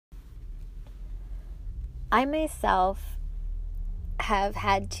I myself have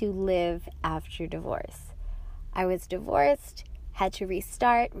had to live after divorce. I was divorced, had to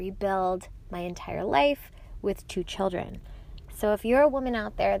restart, rebuild my entire life with 2 children. So if you're a woman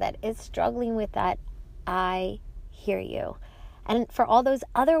out there that is struggling with that, I hear you. And for all those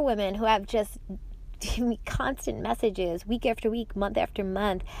other women who have just given me constant messages week after week, month after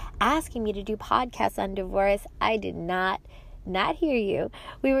month, asking me to do podcasts on divorce, I did not hear you.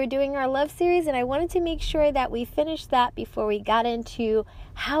 We were doing our love series, and I wanted to make sure that we finished that before we got into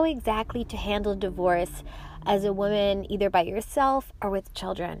how exactly to handle divorce as a woman, either by yourself or with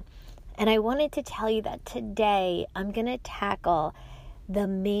children. And I wanted to tell you that today I'm going to tackle the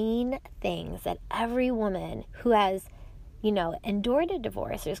main things that every woman who has, endured a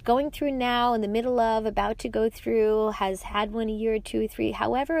divorce, is going through now, in the middle of, about to go through, has had one a year, 2, 3,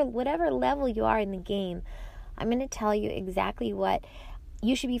 however, whatever level you are in the game, I'm going to tell you exactly what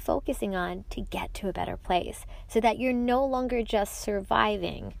you should be focusing on to get to a better place so that you're no longer just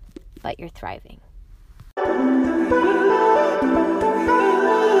surviving, but you're thriving.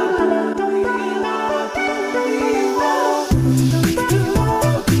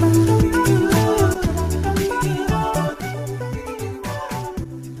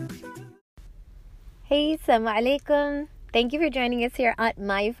 Hey, assalamu alaikum. Thank you for joining us here at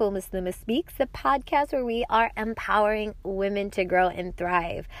Mindful Muslima Speaks, the podcast where we are empowering women to grow and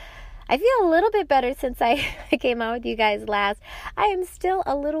thrive. I feel a little bit better since I came out with you guys last. I am still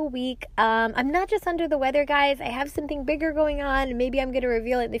a little weak. I'm not just under the weather, guys. I have something bigger going on, and maybe I'm going to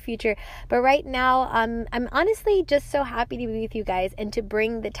reveal it in the future. But right now, I'm honestly just so happy to be with you guys and to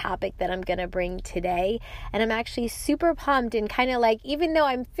bring the topic that I'm going to bring today. And I'm actually super pumped and kind of like, even though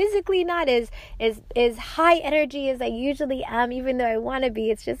I'm physically not as high energy as I usually am, even though I want to be,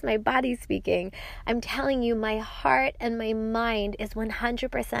 it's just my body speaking. I'm telling you, my heart and my mind is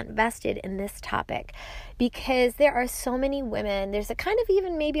 100% vested in this topic because there are so many women. There's a kind of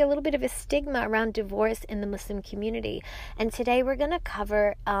even maybe a little bit of a stigma around divorce in the Muslim community. And today we're going to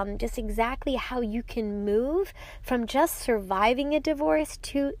cover just exactly how you can move from just surviving a divorce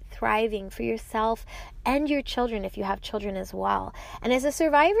to thriving for yourself and your children if you have children as well. And as a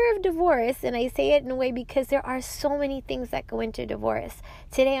survivor of divorce, and I say it in a way because there are so many things that go into divorce,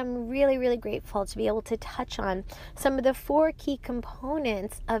 today I'm really, really grateful to be able to touch on some of the 4 key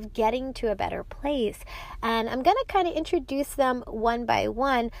components of getting to a better place. And I'm going to kind of introduce them one by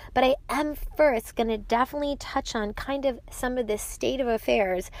one, but I am first going to definitely touch on kind of some of the state of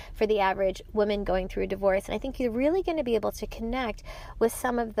affairs for the average woman going through a divorce. And I think you're really going to be able to connect with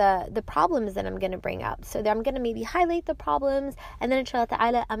some of the problems that I'm going to bring up. So I'm going to maybe highlight the problems, and then inshallah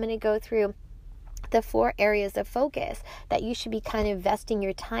ta'ala, I'm going to go through the 4 areas of focus that you should be kind of investing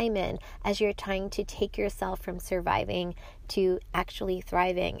your time in as you're trying to take yourself from surviving to actually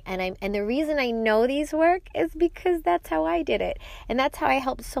thriving. And the reason I know these work is because that's how I did it. And that's how I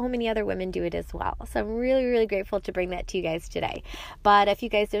helped so many other women do it as well. So I'm really, really grateful to bring that to you guys today. But if you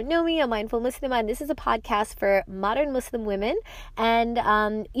guys don't know me, I'm Mindful Muslimah, and this is a podcast for modern Muslim women. And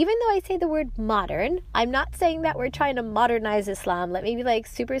even though I say the word modern, I'm not saying that we're trying to modernize Islam. Let me be like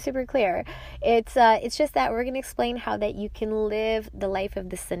super, super clear. It's just that we're going to explain how that you can live the life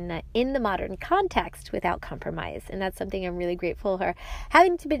of the Sunnah in the modern context without compromise. And that's something I'm really grateful for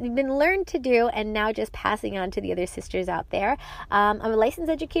having been learned to do, and now just passing on to the other sisters out there. I'm a licensed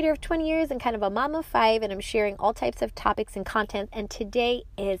educator of 20 years and kind of a mom of 5, and I'm sharing all types of topics and content, and today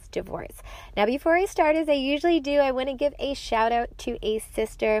is divorce. Now, before I start, as I usually do, I want to give a shout out to a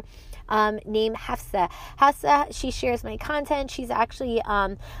sister named Hafsa. Hafsa, she shares my content. She's actually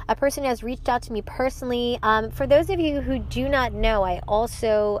a person who has reached out to me personally. For those of you who do not know, I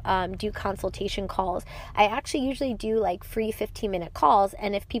also do consultation calls. I actually usually do like free 15-minute calls,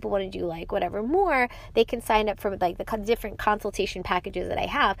 and if people want to do like whatever more, they can sign up for like the different consultation packages that I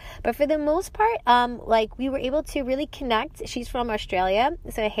have. But for the most part, like we were able to really connect. She's from Australia,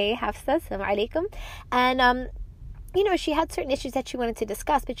 so hey Hafsa, assalamu alaikum. And she had certain issues that she wanted to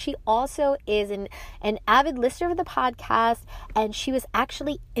discuss, but she also is an avid listener of the podcast, and she was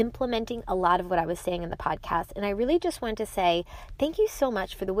actually implementing a lot of what I was saying in the podcast. And I really just want to say thank you so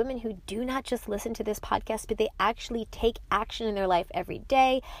much for the women who do not just listen to this podcast, but they actually take action in their life every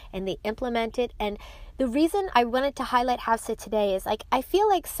day, and they implement it. And the reason I wanted to highlight Hafsa today is like, I feel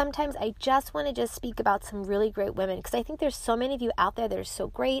like sometimes I just want to just speak about some really great women, because I think there's so many of you out there that are so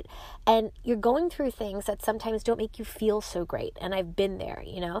great, and you're going through things that sometimes don't make you feel so great. And I've been there,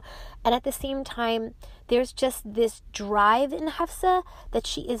 and at the same time, there's just this drive in Hafsa that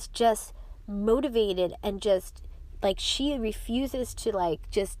she is just motivated and just like she refuses to like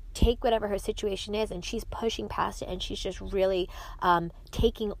just take whatever her situation is, and she's pushing past it, and she's just really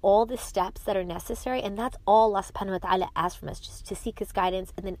taking all the steps that are necessary. And that's all Allah subhanahu wa ta'ala asks from us, just to seek his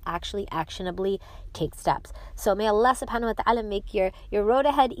guidance and then actually actionably take steps. So may Allah subhanahu wa ta'ala make your road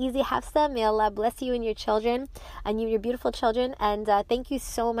ahead easy, Hafsa. May Allah bless you and your children and your beautiful children. And thank you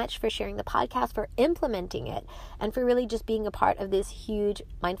so much for sharing the podcast, for implementing it, and for really just being a part of this huge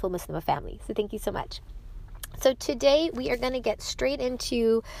Mindful Muslimah family. So thank you so much. So today we are going to get straight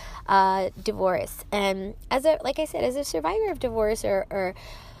into divorce. And as a survivor of divorce, or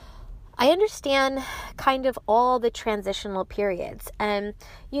I understand kind of all the transitional periods. And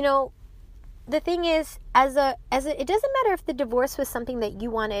the thing is, it doesn't matter if the divorce was something that you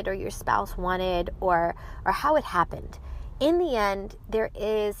wanted or your spouse wanted, or how it happened. In the end, there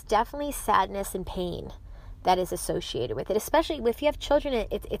is definitely sadness and pain that is associated with it, especially if you have children.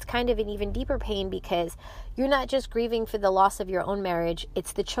 It's kind of an even deeper pain, because you're not just grieving for the loss of your own marriage,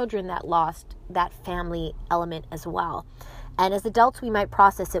 it's the children that lost that family element as well. And as adults, we might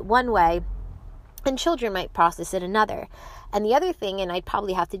process it one way, and children might process it another. And the other thing, and I'd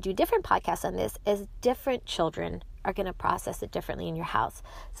probably have to do different podcasts on this, is different children are going to process it differently in your house.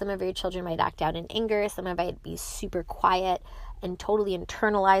 Some of your children might act out in anger, some of it might be super quiet and totally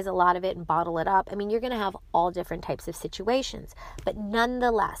internalize a lot of it and bottle it up. I mean, you're going to have all different types of situations. But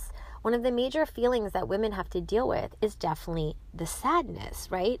nonetheless, one of the major feelings that women have to deal with is definitely the sadness,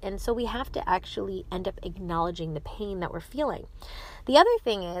 right? And so we have to actually end up acknowledging the pain that we're feeling. The other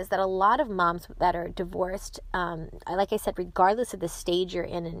thing is that a lot of moms that are divorced, like I said, regardless of the stage you're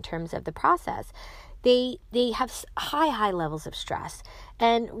in terms of the process, they have high levels of stress,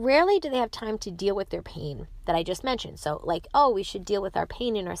 and rarely do they have time to deal with their pain that I just mentioned. So we should deal with our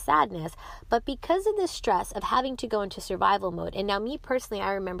pain and our sadness, but because of the stress of having to go into survival mode. And now me personally,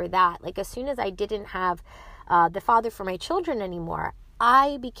 I remember that, like, as soon as I didn't have the father for my children anymore,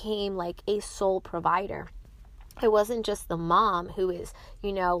 I became like a sole provider. It wasn't just the mom who is,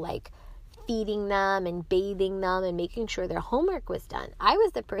 feeding them and bathing them and making sure their homework was done. I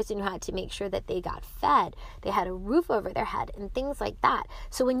was the person who had to make sure that they got fed, they had a roof over their head, and things like that.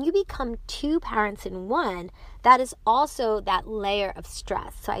 So when you become two parents in one, that is also that layer of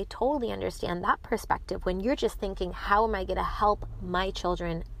stress. So I totally understand that perspective when you're just thinking, how am I going to help my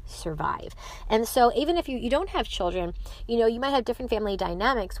children survive? And so even if you don't have children, you might have different family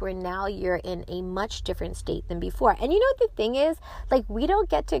dynamics where now you're in a much different state than before. And the thing is, like, we don't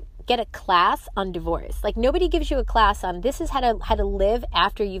get to get a class on divorce. Like, nobody gives you a class on this is how to live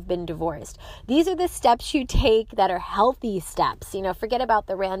after you've been divorced. These are the steps you take that are healthy steps. Forget about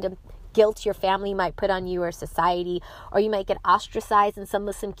the random guilt your family might put on you or society, or you might get ostracized in some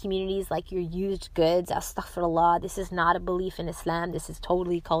Muslim communities like you're used goods. Astaghfirullah, this is not a belief in Islam, this is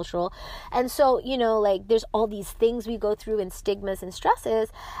totally cultural. And so, there's all these things we go through and stigmas and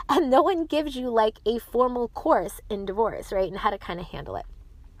stresses, and no one gives you like a formal course in divorce, right? And how to kind of handle it.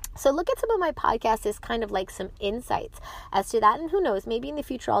 So look at some of my podcasts as kind of like some insights as to that. And who knows, maybe in the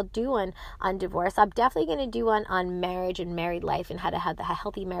future I'll do one on divorce. I'm definitely going to do one on marriage and married life and how to have a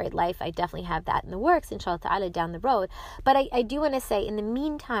healthy married life. I definitely have that in the works, inshallah ta'ala, down the road. But I do want to say, in the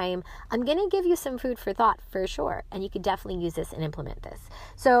meantime, I'm going to give you some food for thought for sure. And you could definitely use this and implement this.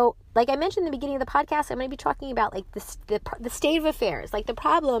 So like I mentioned in the beginning of the podcast, I'm going to be talking about like the state of affairs, like the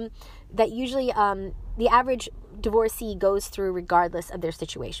problem that usually the average divorcee goes through regardless of their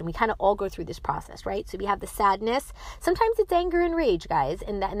situation. We kind of all go through this process, right? So we have the sadness. Sometimes it's anger and rage, guys,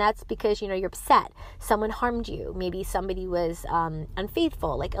 and that's because you're upset. Someone harmed you. Maybe somebody was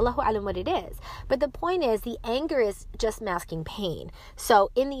unfaithful. Like, Allahu alam what it is. But the point is, the anger is just masking pain.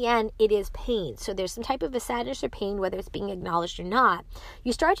 So in the end, it is pain. So there's some type of a sadness or pain, whether it's being acknowledged or not.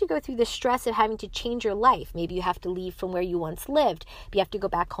 You start to go through the stress of having to change your life. Maybe you have to leave from where you once lived. Maybe you have to go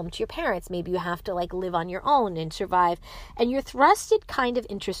back home to your parents. Maybe you have to live on your own and survive, and you're thrusted kind of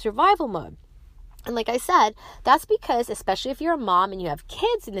into survival mode. And like I said, that's because, especially if you're a mom and you have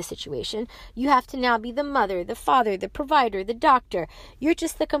kids in this situation, you have to now be the mother, the father, the provider, the doctor. You're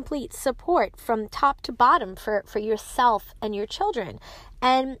just the complete support from top to bottom for yourself and your children.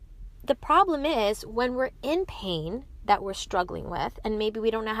 And the problem is, when we're in pain that we're struggling with, and maybe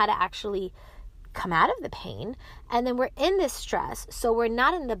we don't know how to actually come out of the pain, and then we're in this stress, so we're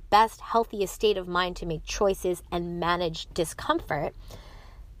not in the best, healthiest state of mind to make choices and manage discomfort,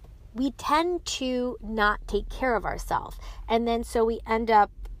 we tend to not take care of ourselves. And then so we end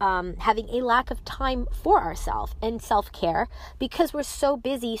up having a lack of time for ourselves and self-care because we're so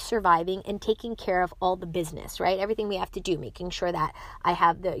busy surviving and taking care of all the business, right? Everything we have to do, making sure that I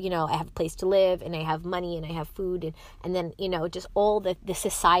have I have a place to live and I have money and I have food and then, just all the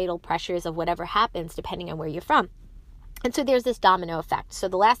societal pressures of whatever happens depending on where you're from. And so there's this domino effect. So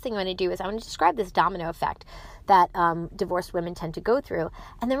the last thing I'm going to do is I want to describe this domino effect that divorced women tend to go through.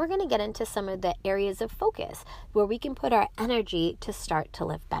 And then we're going to get into some of the areas of focus where we can put our energy to start to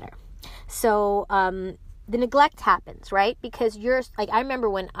live better. So the neglect happens, right? Because I remember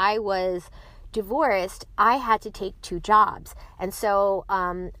when I was divorced, I had to take 2 jobs. And so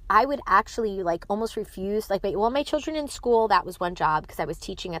I would actually almost refuse, my children in school, that was one job because I was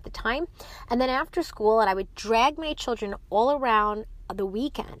teaching at the time. And then after school, and I would drag my children all around the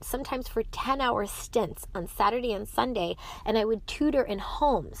weekend, sometimes for 10-hour stints on Saturday and Sunday, and I would tutor in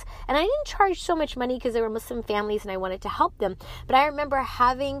homes. And I didn't charge so much money because they were Muslim families and I wanted to help them. But I remember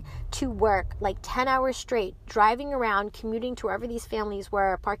having to work 10 hours straight, driving around, commuting to wherever these families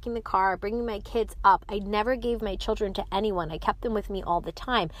were, parking the car, bringing my kids up. I never gave my children to anyone. I kept them with me all the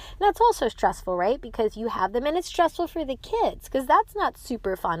time. And that's also stressful, right? Because you have them and it's stressful for the kids because that's not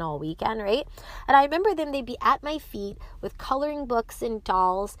super fun all weekend, right? And I remember they'd be at my feet with coloring books and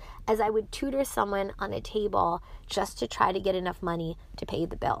dolls as I would tutor someone on a table just to try to get enough money to pay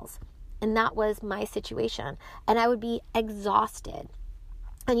the bills. And that was my situation. And I would be exhausted.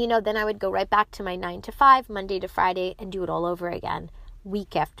 And then I would go right back to my 9 to 5, Monday to Friday, and do it all over again,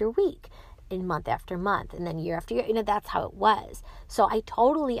 week after week, and month after month, and then year after year. That's how it was. So I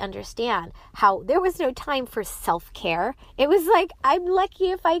totally understand how there was no time for self-care. It was I'm lucky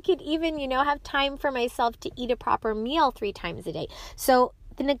if I could even, have time for myself to eat a proper meal 3 times a day. So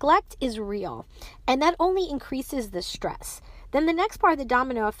the neglect is real, and that only increases the stress. Then the next part of the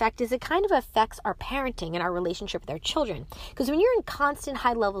domino effect is it kind of affects our parenting and our relationship with our children. Because when you're in constant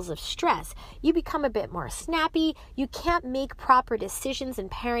high levels of stress, you become a bit more snappy. You can't make proper decisions in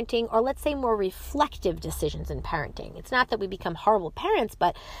parenting, or let's say more reflective decisions in parenting. It's not that we become horrible parents,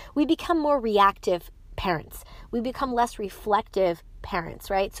 but we become more reactive parents. We become less reflective parents,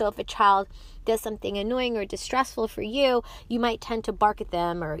 right? So if a child does something annoying or distressful for you, you might tend to bark at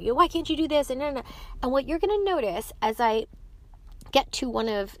them or, why can't you do this? And what you're going to notice as I get to one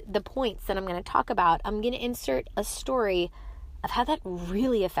of the points that I'm going to talk about, I'm going to insert a story of how that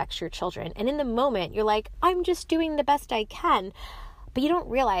really affects your children. And in the moment, you're like, I'm just doing the best I can. But you don't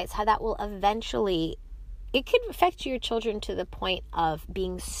realize how that will eventually, it could affect your children to the point of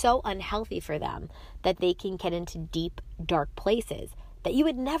being so unhealthy for them that they can get into deep, dark places that you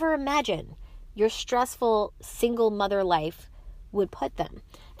would never imagine your stressful single mother life would put them.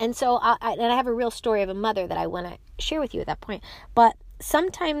 And so I have a real story of a mother that I want to share with you at that point. But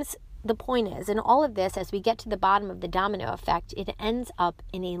sometimes the point is, in all of this, as we get to the bottom of the domino effect, it ends up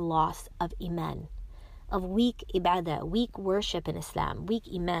in a loss of iman, of weak ibadah, weak worship in Islam, weak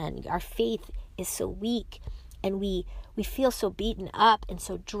iman. Our faith is so weak and we feel so beaten up and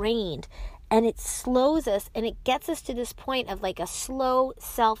so drained. And it slows us and it gets us to this point of a slow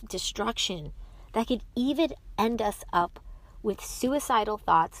self-destruction that could even end us up with suicidal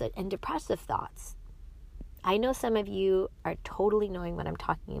thoughts and depressive thoughts. I know some of you are totally knowing what I'm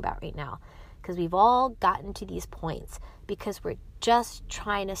talking about right now because we've all gotten to these points because we're just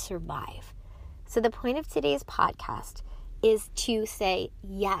trying to survive. So the point of today's podcast is to say,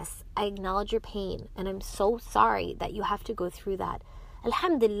 yes, I acknowledge your pain and I'm so sorry that you have to go through that.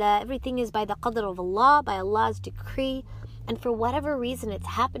 Alhamdulillah, everything is by the qadr of Allah, by Allah's decree. And for whatever reason it's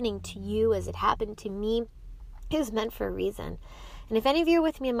happening to you as it happened to me, it was meant for a reason. And if any of you are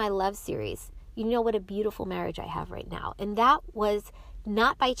with me in my love series, you know what a beautiful marriage I have right now. And that was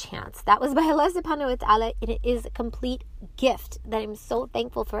not by chance. That was by Allah subhanahu wa ta'ala. And it is a complete gift that I'm so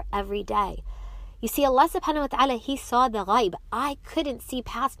thankful for every day. You see, Allah subhanahu wa ta'ala, He saw the ghaib. I couldn't see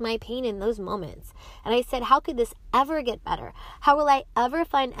past my pain in those moments. And I said, how could this ever get better? How will I ever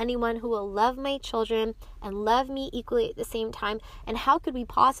find anyone who will love my children and love me equally at the same time? And how could we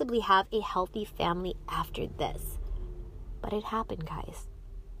possibly have a healthy family after this? But it happened, guys.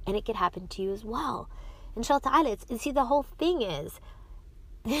 And it could happen to you as well. Inshallah ta'ala, see, the whole thing is,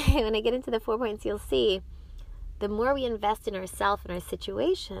 when I get into the 4 points, you'll see, the more we invest in ourselves and our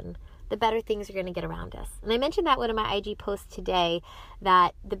situation, the better things are going to get around us. And I mentioned that one of my IG posts today,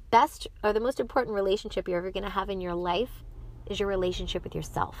 that the best or the most important relationship you're ever going to have in your life is your relationship with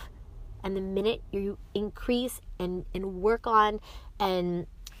yourself. And the minute you increase and work on and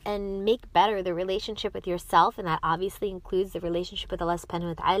make better the relationship with yourself, and that obviously includes the relationship with Allah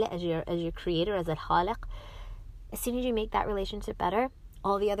subhanahu wa ta'ala as your creator, as al-Khaliq, as soon as you make that relationship better,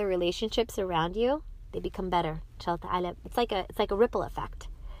 all the other relationships around you, they become better. Inshallah ta'ala. It's like a ripple effect.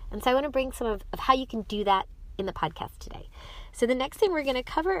 And so I want to bring some of how you can do that in the podcast today. So the next thing we're going to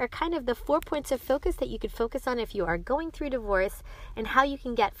cover are kind of the 4 points of focus that you could focus on if you are going through divorce, and how you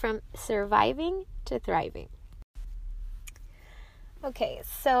can get from surviving to thriving. Okay,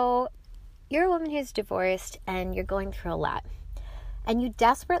 so you're a woman who's divorced and you're going through a lot, and you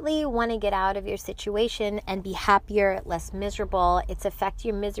desperately want to get out of your situation and be happier, less miserable. It's affect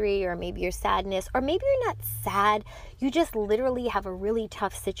your misery or maybe your sadness, or maybe you're not sad. You just literally have a really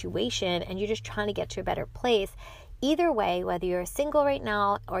tough situation and you're just trying to get to a better place. Either way, whether you're single right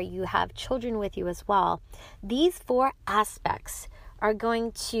now or you have children with you as well, these 4 aspects are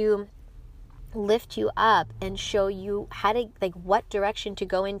going to lift you up and show you how to, like, what direction to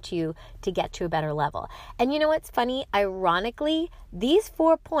go into to get to a better level. And you know what's funny? Ironically, these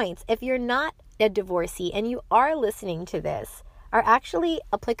 4 points, if you're not a divorcee and you are listening to this, are actually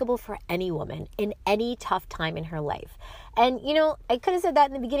applicable for any woman in any tough time in her life. And, you know, I could have said that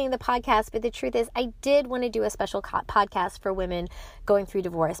in the beginning of the podcast, but the truth is I did want to do a special podcast for women going through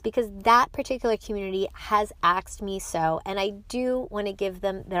divorce, because that particular community has asked me so, and I do want to give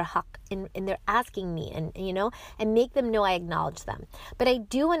them their haq in their asking me, and, you know, and make them know I acknowledge them. But I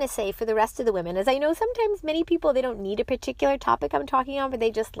do want to say for the rest of the women, as I know sometimes many people, they don't need a particular topic I'm talking on, but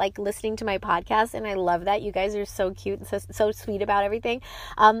they just like listening to my podcast, and I love that. You guys are so cute and so sweet about everything.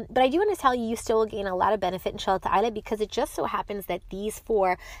 But I do want to tell you, you still will gain a lot of benefit, inshallah ta'ala, because it just so happens that these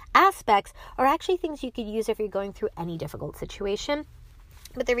 4 aspects are actually things you could use if you're going through any difficult situation.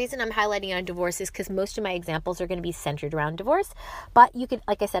 But the reason I'm highlighting on divorce is because most of my examples are going to be centered around divorce, but you could,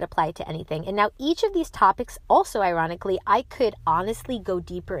 like I said, apply it to anything. And now each of these topics, also ironically, I could honestly go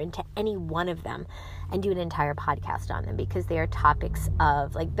deeper into any one of them and do an entire podcast on them, because they are topics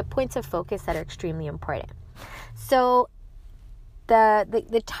of, like, the points of focus that are extremely important. So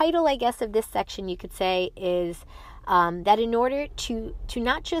the title, I guess, of this section, you could say, is that in order to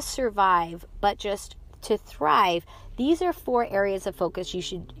not just survive, but just to thrive, these are 4 areas of focus you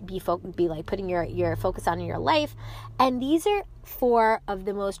should be like putting your focus on in your life. And these are 4 of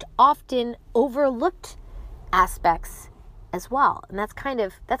the most often overlooked aspects as well. And that's kind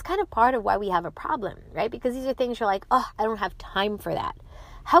of part of why we have a problem, right? Because these are things you're like, oh, I don't have time for that.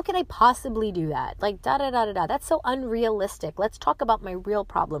 How can I possibly do that? Like, da-da-da-da-da. That's so unrealistic. Let's talk about my real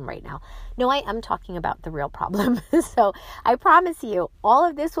problem right now. No, I am talking about the real problem. So I promise you, all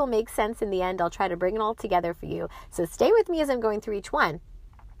of this will make sense in the end. I'll try to bring it all together for you. So stay with me as I'm going through each one.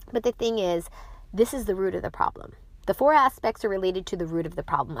 But the thing is, this is the root of the problem. The 4 aspects are related to the root of the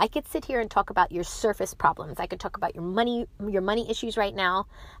problem. I could sit here and talk about your surface problems. I could talk about your money issues right now,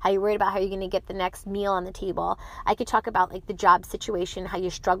 how you're worried about how you're going to get the next meal on the table. I could talk about, like, the job situation, how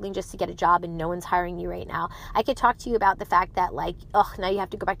you're struggling just to get a job and no one's hiring you right now. I could talk to you about the fact that, like, now you have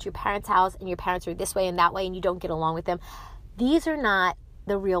to go back to your parents' house and your parents are this way and that way and you don't get along with them. These are not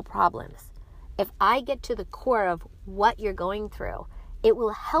the real problems. If I get to the core of what you're going through, it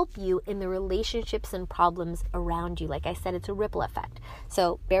will help you in the relationships and problems around you. Like I said, it's a ripple effect.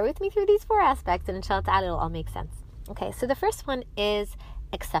 So bear with me through these 4 aspects, and inshallah ta'ala, it'll all make sense. Okay, so the first one is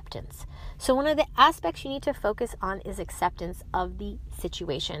acceptance. So one of the aspects you need to focus on is acceptance of the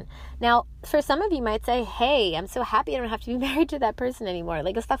situation. Now, for some of you might say, hey, I'm so happy I don't have to be married to that person anymore.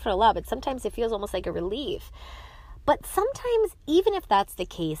 Like, astaghfirullah, but sometimes it feels almost like a relief. But sometimes, even if that's the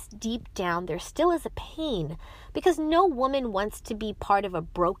case, deep down, there still is a pain, because no woman wants to be part of a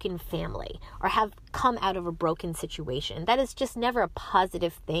broken family or have come out of a broken situation. That is just never a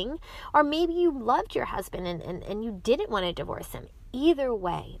positive thing. Or maybe you loved your husband and you didn't want to divorce him. Either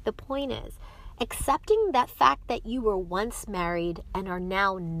way, the point is accepting that fact that you were once married and are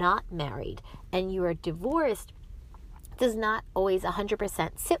now not married and you are divorced does not always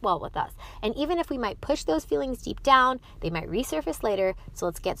 100% sit well with us. And even if we might push those feelings deep down, they might resurface later. So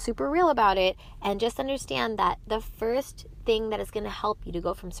let's get super real about it and just understand that the first thing that is going to help you to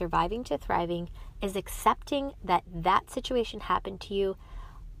go from surviving to thriving is accepting that that situation happened to you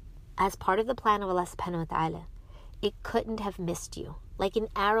as part of the plan of Allah subhanahu wa ta'ala. It couldn't have missed you. Like an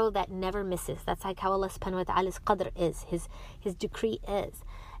arrow that never misses. That's like how Allah subhanahu wa ta'ala's qadr is, his decree is.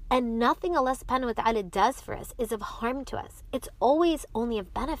 And nothing Allah subhanahu wa ta'ala does for us is of harm to us. It's always only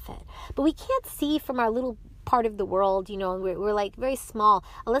of benefit. But we can't see from our little part of the world, you know, we're like very small.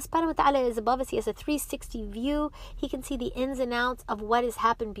 Allah subhanahu wa ta'ala is above us. He has a 360 view. He can see the ins and outs of what has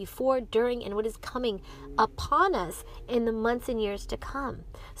happened before, during, and what is coming upon us in the months and years to come.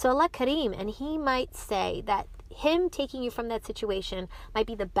 So Allah Kareem, and He might say that Him taking you from that situation might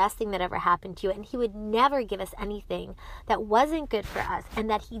be the best thing that ever happened to you, and He would never give us anything that wasn't good for us and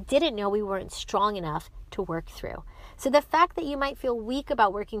that He didn't know we weren't strong enough to work through. So the fact that you might feel weak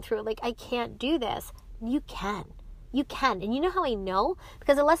about working through it, like, I can't do this, you can. And you know how I know?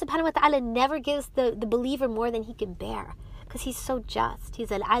 Because Allah subhanahu wa ta'ala never gives the believer more than he can bear, because He's so just.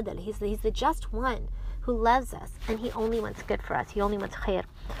 He's al-adl. He's the just one who loves us, and He only wants good for us. He only wants khair.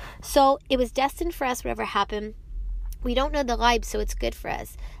 So it was destined for us, whatever happened, We don't know the ghaib, so it's good for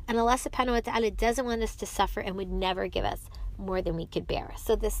us. And Allah subhanahu wa ta'ala doesn't want us to suffer and would never give us more than we could bear.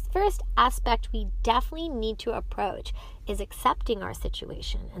 So this first aspect we definitely need to approach is accepting our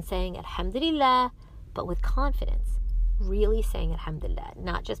situation and saying alhamdulillah, but with confidence. Really saying alhamdulillah,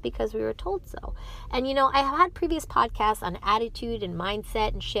 not just because we were told so. And I have had previous podcasts on attitude and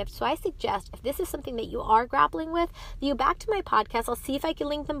mindset and shift, so I suggest if this is something that you are grappling with, that you back to my podcast. I'll see if I can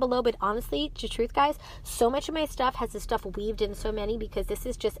link them below, but honestly, to truth guys, so much of my stuff has this stuff weaved in so many, because this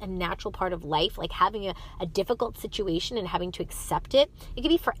is just a natural part of life, like having a difficult situation and having to accept it. It could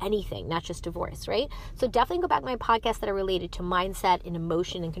be for anything, not just divorce, right? So definitely go back to my podcasts that are related to mindset and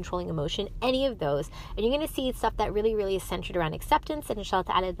emotion and controlling emotion, any of those, and you're going to see stuff that really is centered around acceptance, and inshallah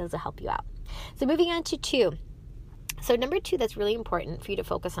ta'ala those will help you out. So moving on to 2. So number 2 that's really important for you to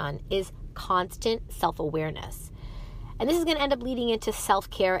focus on is constant self-awareness. And this is going to end up leading into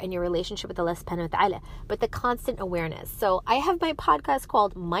self-care and your relationship with Allah subhanahu wa ta'ala, but the constant awareness. So I have my podcast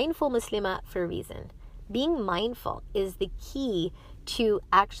called Mindful Muslimah for a reason. Being mindful is the key to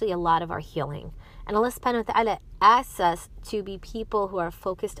actually a lot of our healing. And Allah subhanahu wa ta'ala asks us to be people who are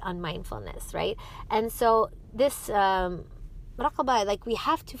focused on mindfulness, right? And so this muraqabah, like we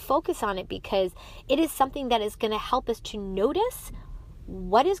have to focus on it because it is something that is going to help us to notice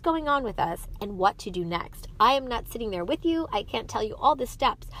what is going on with us and what to do next. I am not sitting there with you. I can't tell you all the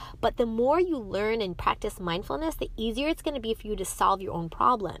steps, but the more you learn and practice mindfulness, the easier it's going to be for you to solve your own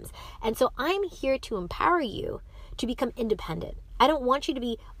problems. And so I'm here to empower you to become independent. I don't want you to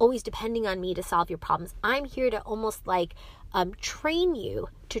be always depending on me to solve your problems. I'm here to almost like train you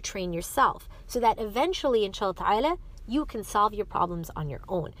to train yourself so that eventually, inshallah ta'ala, you can solve your problems on your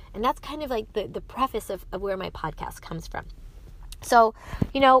own. And that's kind of like the preface of where my podcast comes from. So,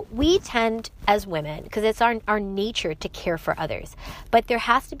 we tend as women, because it's our nature to care for others, but there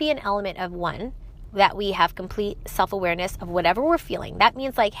has to be an element of one, that we have complete self-awareness of whatever we're feeling. That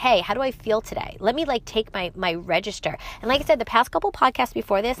means like, hey, how do I feel today? Let me take my register. And like I said, the past couple podcasts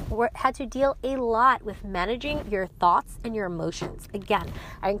before this had to deal a lot with managing your thoughts and your emotions. Again,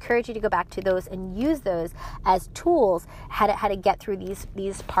 I encourage you to go back to those and use those as tools how to get through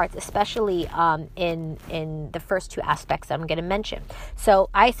these parts, especially in the first 2 aspects that I'm going to mention. So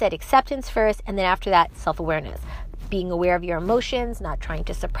I said acceptance first, and then after that, self-awareness. Being aware of your emotions, not trying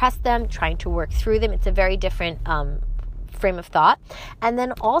to suppress them, trying to work through them. It's a very different frame of thought. And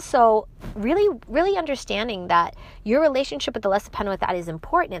then also really understanding that your relationship with Allah subhanahu wa ta'ala is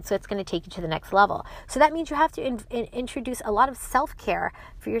important, so it's going to take you to the next level. So that means you have to introduce a lot of self-care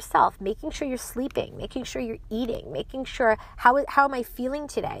for yourself, making sure you're sleeping, making sure you're eating, making sure how am I feeling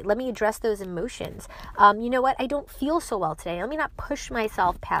today? Let me address those emotions. You know what? I don't feel so well today. Let me not push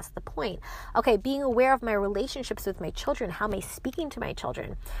myself past the point. Okay, being aware of my relationships with my children. How am I speaking to my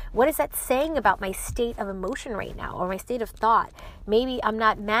children? What is that saying about my state of emotion right now, or my state of thought? Maybe I'm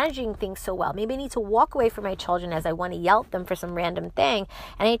not managing things so well. Maybe I need to walk away from my children as I want to yell at them for some random thing,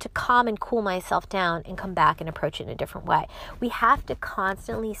 and I need to calm and cool myself down and come back and approach it in a different way. We have to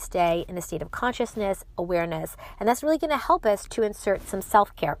constantly stay in a state of consciousness, awareness, and that's really going to help us to insert some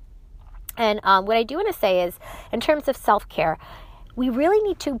self-care. And what I do want to say is, in terms of self-care, we really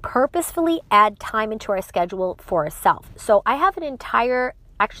need to purposefully add time into our schedule for ourselves. So I have an entire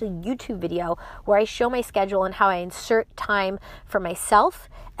YouTube video where I show my schedule and how I insert time for myself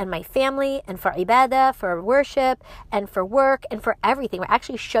and my family and for ibadah, for worship and for work and for everything. I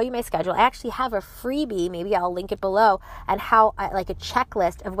actually show you my schedule. I actually have a freebie, maybe I'll link it below, and how like a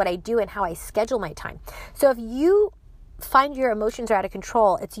checklist of what I do and how I schedule my time. So if you find your emotions are out of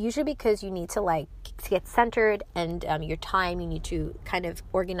control, it's usually because you need to get centered, and your time, you need to kind of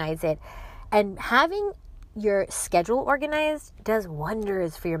organize it. And having your schedule organized does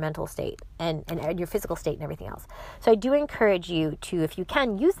wonders for your mental state and your physical state and everything else. So I do encourage you to, if you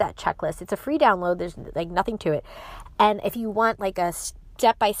can, use that checklist. It's a free download. There's nothing to it. And if you want a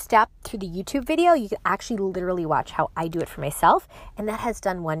step-by-step through the YouTube video, you can actually literally watch how I do it for myself. And that has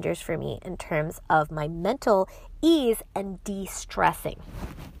done wonders for me in terms of my mental ease and de-stressing.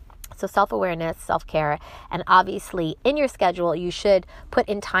 So self-awareness, self-care, and obviously in your schedule, you should put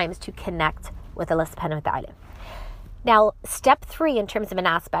in times to connect with Allah subhanahu wa ta'ala. Now, step 3 in terms of an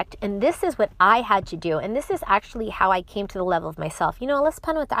aspect, and this is what I had to do, and this is actually how I came to the level of myself. Allah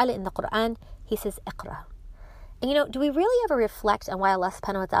subhanahu wa ta'ala in the Quran, He says, Iqra. And do we really ever reflect on why Allah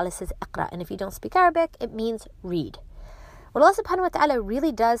subhanahu wa ta'ala says Iqra? And if you don't speak Arabic, it means read. What Allah subhanahu wa ta'ala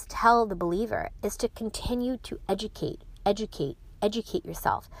really does tell the believer is to continue to educate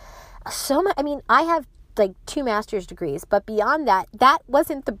yourself. So much, I have like 2 master's degrees. But beyond that, that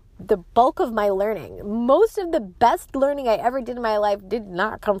wasn't the bulk of my learning. Most of the best learning I ever did in my life did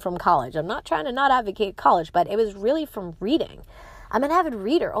not come from college. I'm not trying to not advocate college, but it was really from reading. I'm an avid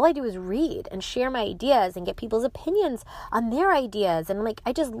reader. All I do is read and share my ideas and get people's opinions on their ideas. And like,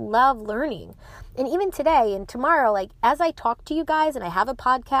 I just love learning. And even today and tomorrow, like as I talk to you guys and I have a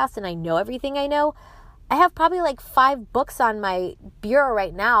podcast and I know everything I know, I have probably like 5 books on my bureau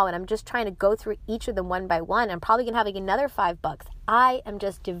right now, and I'm just trying to go through each of them one by one. I'm probably going to have like another 5 books. I am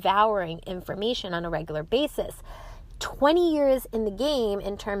just devouring information on a regular basis. 20 years in the game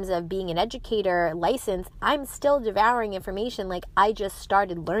in terms of being an educator, licensed, I'm still devouring information like I just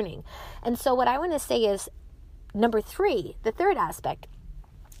started learning. And so what I want to say is, number 3, the third aspect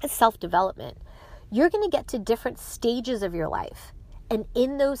is self-development. You're going to get to different stages of your life. And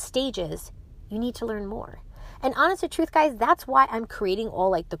in those stages, you need to learn more. And honest to truth, guys, that's why I'm creating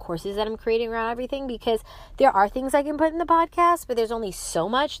all like the courses that I'm creating around everything, because there are things I can put in the podcast, but there's only so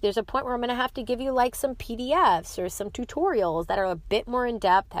much. There's a point where I'm going to have to give you like some PDFs or some tutorials that are a bit more in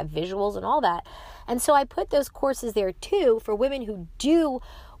depth, have visuals and all that. And so I put those courses there too for women who do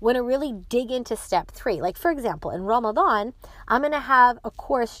want to really dig into step 3. Like for example, in Ramadan, I'm going to have a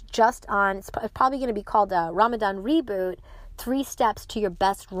course just on, it's probably going to be called Ramadan Reboot, 3 steps to your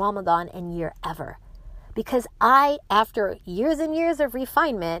best Ramadan and year ever. Because I, after years and years of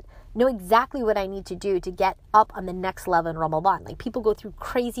refinement, know exactly what I need to do to get up on the next level in Ramadan. Like people go through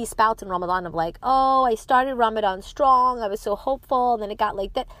crazy spouts in Ramadan of like, oh, I started Ramadan strong, I was so hopeful, and then it got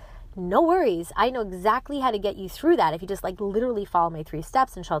like that. No worries. I know exactly how to get you through that if you just like literally follow my 3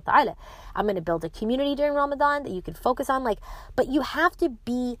 steps, inshallah ta'ala. I'm going to build a community during Ramadan that you can focus on. Like, but you have to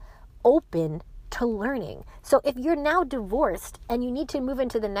be open to learning. So if you're now divorced and you need to move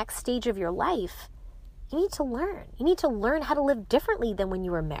into the next stage of your life, you need to learn. You need to learn how to live differently than when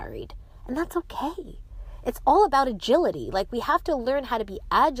you were married. And that's okay. It's all about agility. Like we have to learn how to be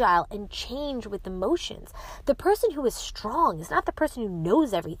agile and change with emotions. The person who is strong is not the person who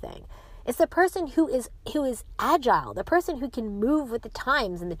knows everything. It's the person who is agile, the person who can move with the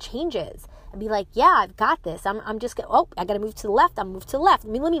times and the changes and be like, yeah, I've got this. I'm just going, I got to move to the left. I'm move to the left. I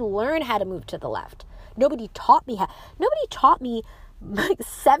mean, let me learn how to move to the left. Nobody taught me like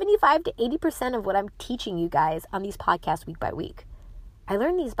 75 to 80% of what I'm teaching you guys on these podcasts week by week. I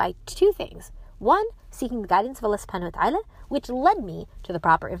learned these by 2 things. 1, seeking the guidance of Allah subhanahu wa ta'ala, which led me to the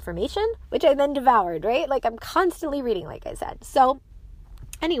proper information, which I then devoured, right? Like I'm constantly reading, like I said. So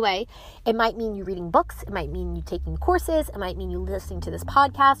anyway, it might mean you reading books. It might mean you taking courses. It might mean you listening to this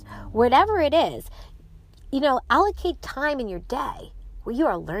podcast. Whatever it is, allocate time in your day where you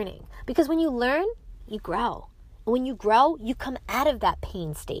are learning. Because when you learn, you grow. And when you grow, you come out of that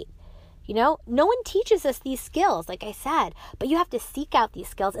pain state. No one teaches us these skills, like I said, but you have to seek out these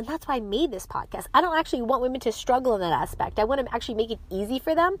skills. And that's why I made this podcast. I don't actually want women to struggle in that aspect. I want to actually make it easy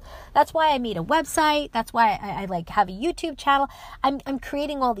for them. That's why I made a website. That's why I like have a YouTube channel. I'm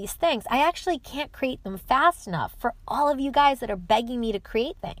creating all these things. I actually can't create them fast enough for all of you guys that are begging me to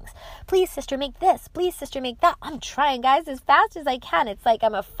create things. Please, sister, make this. Please, sister, make that. I'm trying, guys, as fast as I can. It's like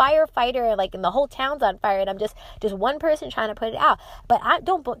I'm a firefighter, like, and the whole town's on fire, and I'm just one person trying to put it out. But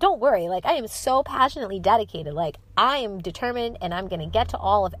don't worry. Like, I am so passionately dedicated. Like I am determined and I'm going to get to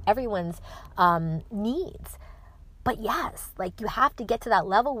all of everyone's needs. But yes, like you have to get to that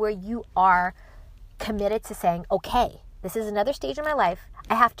level where you are committed to saying, okay, this is another stage of my life.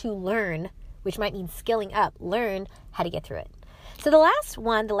 I have to learn, which might mean skilling up, learn how to get through it. So the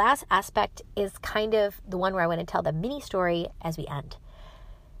last aspect is kind of the one where I want to tell the mini story as we end.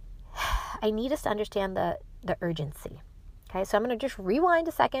 I need us to understand the urgency. Okay, so I'm going to just rewind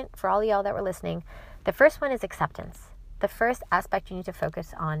a second for all of y'all that were listening. The first one is acceptance. The first aspect you need to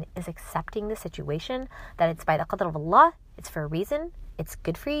focus on is accepting the situation, that it's by the qadr of Allah, it's for a reason, it's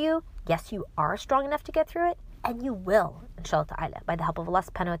good for you. Yes, you are strong enough to get through it, and you will, inshallah ta'ala, by the help of Allah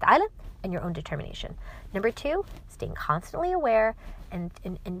subhanahu wa ta'ala and your own determination. Number 2, staying constantly aware, and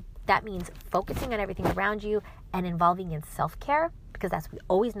that means focusing on everything around you and involving in self-care. Because we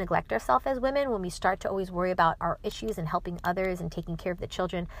always neglect ourselves as women. When we start to always worry about our issues and helping others and taking care of the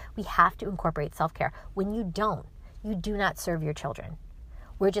children, we have to incorporate self-care. When you don't, you do not serve your children.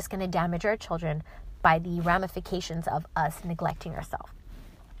 We're just going to damage our children by the ramifications of us neglecting ourselves.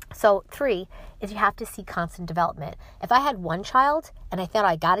 So 3 is you have to see constant development. If I had 1 child and I thought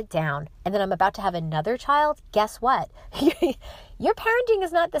I got it down and then I'm about to have another child, guess what? Your parenting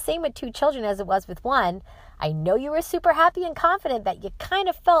is not the same with 2 children as it was with 1. I know you were super happy and confident that you kind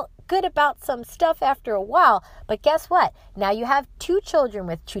of felt good about some stuff after a while, but guess what? Now you have 2 children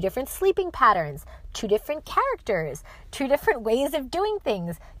with 2 different sleeping patterns, two different characters, two different ways of doing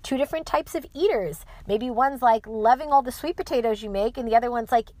things, two different types of eaters. Maybe one's like loving all the sweet potatoes you make, and the other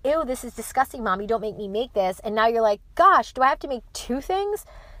one's like, ew, this is disgusting, Mommy, don't make me make this. And now you're like, gosh, do I have to make two things?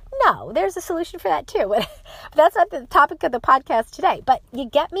 No, there's a solution for that too. But that's not the topic of the podcast today. But you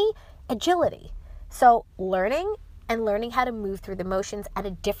get me? Agility. So learning how to move through the motions at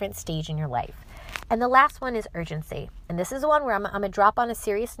a different stage in your life. And the last one is urgency. And this is the one where I'm going to drop on a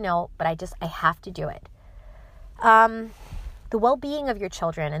serious note, but I have to do it. The well-being of your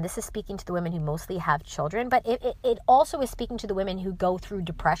children, and this is speaking to the women who mostly have children, but it also is speaking to the women who go through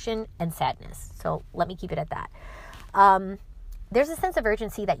depression and sadness. So let me keep it at that. There's a sense of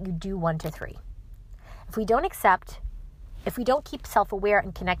urgency that you do 1 to 3. If we don't keep self-aware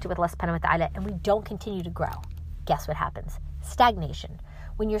and connected with Allah subhanahu wa ta'ala, and we don't continue to grow, guess what happens? Stagnation.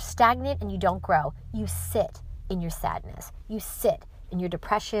 When you're stagnant and you don't grow, you sit in your sadness. You sit in your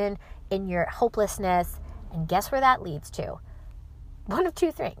depression, in your hopelessness, and guess where that leads to? One of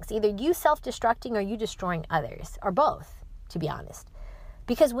two things. Either you self-destructing or you destroying others, or both, to be honest.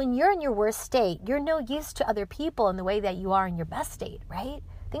 Because when you're in your worst state, you're no use to other people in the way that you are in your best state, right?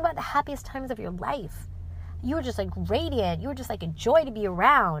 Think about the happiest times of your life. You were just like radiant. You were just like a joy to be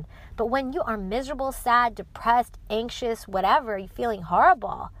around. But when you are miserable, sad, depressed, anxious, whatever, you're feeling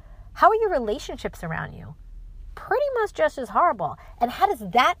horrible, how are your relationships around you? Pretty much just as horrible. And how does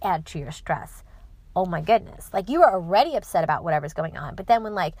that add to your stress? Oh my goodness. Like you are already upset about whatever's going on. But then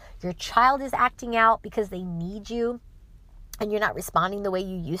when like your child is acting out because they need you and you're not responding the way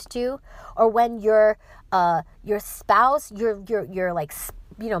you used to, or when your spouse, you're like,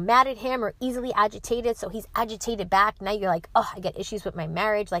 mad at him or easily agitated, so he's agitated back. Now you're like, oh, I get issues with my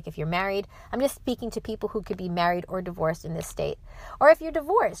marriage. Like if you're married, I'm just speaking to people who could be married or divorced in this state. Or if you're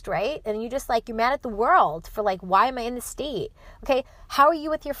divorced, right? And you're mad at the world for like, why am I in this state? Okay, how are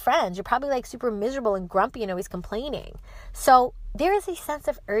you with your friends? You're probably like super miserable and grumpy and always complaining. So there is a sense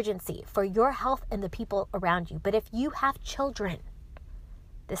of urgency for your health and the people around you. But if you have children,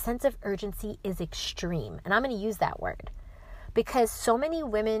 the sense of urgency is extreme. And I'm going to use that word. Because so many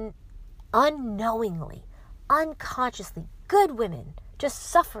women unknowingly, unconsciously, good women, just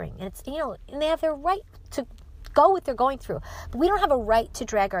suffering. And it's, and they have their right to go what they're going through. But we don't have a right to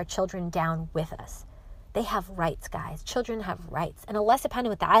drag our children down with us. They have rights, guys. Children have rights. And Allah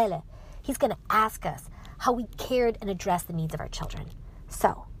subhanahu wa ta'ala, He's going to ask us how we cared and addressed the needs of our children.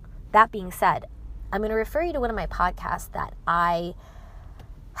 So, that being said, I'm going to refer you to one of my podcasts that I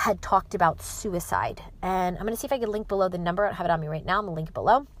had talked about suicide. And I'm going to see if I can link below the number. I don't have it on me right now. I'm going to link it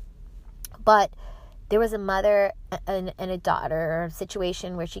below. But there was a mother and a daughter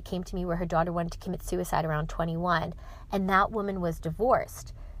situation where she came to me where her daughter wanted to commit suicide around 21. And that woman was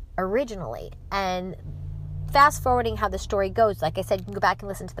divorced originally. And fast forwarding how the story goes, like I said, you can go back and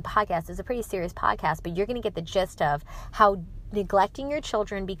listen to the podcast. It's a pretty serious podcast, but you're going to get the gist of how neglecting your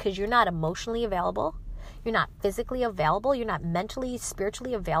children because you're not emotionally available, you're not physically available, you're not mentally,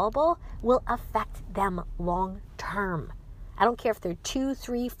 spiritually available, will affect them long term. I don't care if they're 2,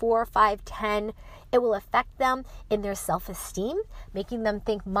 3, 4, 5, 10. It will affect them in their self-esteem, making them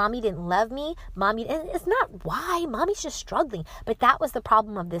think, Mommy didn't love me. Mommy, and it's not why. Mommy's just struggling. But that was the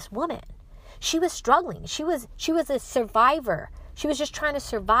problem of this woman. She was struggling. She was a survivor. She was just trying to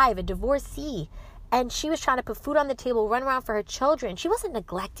survive, a divorcee. And she was trying to put food on the table, run around for her children. She wasn't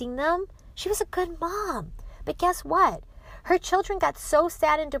neglecting them. She was a good mom. But guess what? Her children got so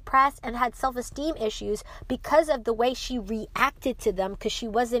sad and depressed and had self-esteem issues because of the way she reacted to them, because she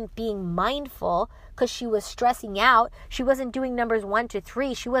wasn't being mindful, because she was stressing out. She wasn't doing numbers 1 to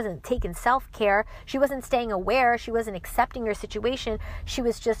 3. She wasn't taking self-care. She wasn't staying aware. She wasn't accepting her situation. She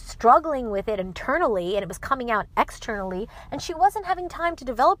was just struggling with it internally, and it was coming out externally. And she wasn't having time to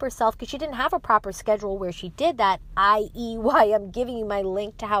develop herself because she didn't have a proper schedule where she did that, i.e. why I'm giving you my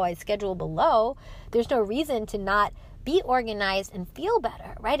link to how I schedule below. There's no reason to not be organized and feel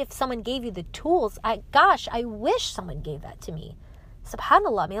better, right? If someone gave you the tools, I wish someone gave that to me.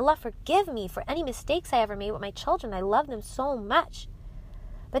 SubhanAllah, may Allah forgive me for any mistakes I ever made with my children. I love them so much.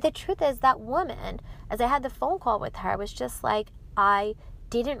 But the truth is that woman, as I had the phone call with her, was just like, I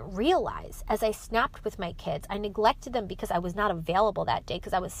didn't realize as I snapped with my kids, I neglected them because I was not available that day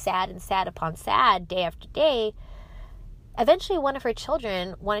because I was sad and sad upon sad day after day. Eventually, one of her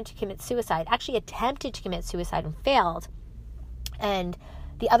children wanted to commit suicide, actually attempted to commit suicide and failed. And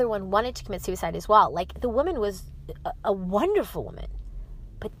the other one wanted to commit suicide as well. Like, the woman was a wonderful woman.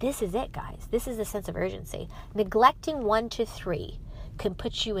 But this is it, guys. This is the sense of urgency. Neglecting 1 to 3 can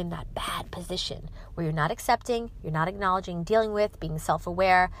put you in that bad position where you're not accepting, you're not acknowledging, dealing with, being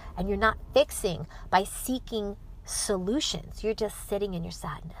self-aware, and you're not fixing by seeking solutions. You're just sitting in your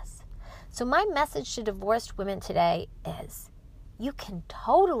sadness. So my message to divorced women today is you can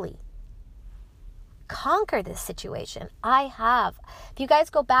totally conquer this situation. I have. If you guys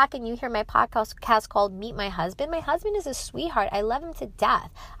go back and you hear my podcast called Meet My Husband is a sweetheart. I love him to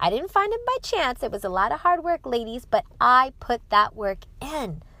death. I didn't find him by chance. It was a lot of hard work, ladies, but I put that work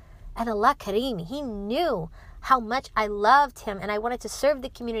in. And Allah Kareem, he knew how much I loved him and I wanted to serve the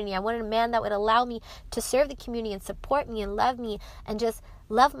community. I wanted a man that would allow me to serve the community and support me and love me and just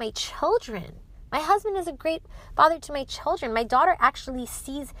love my children. My husband is a great father to my children. My daughter actually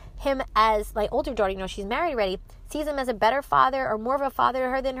sees him as, my older daughter, she's married already, sees him as a better father or more of a father to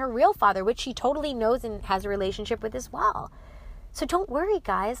her than her real father, which she totally knows and has a relationship with as well. So don't worry,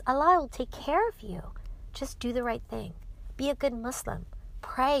 guys. Allah will take care of you. Just do the right thing. Be a good Muslim.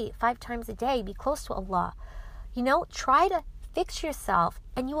 Pray 5 times a day. Be close to Allah. Try to fix yourself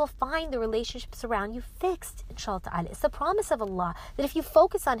and you will find the relationships around you fixed, inshallah ta'ala. It's the promise of Allah that if you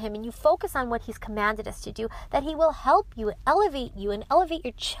focus on Him and you focus on what He's commanded us to do, that He will help you, elevate you, and elevate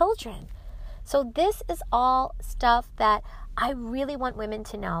your children. So this is all stuff that I really want women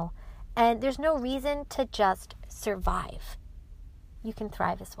to know. And there's no reason to just survive. You can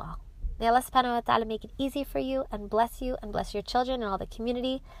thrive as well. May Allah subhanahu wa ta'ala make it easy for you and bless your children and all the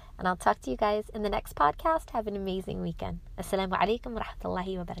community. And I'll talk to you guys in the next podcast. Have an amazing weekend. Assalamu alaikum wa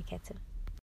rahmatullahi wa barakatuh.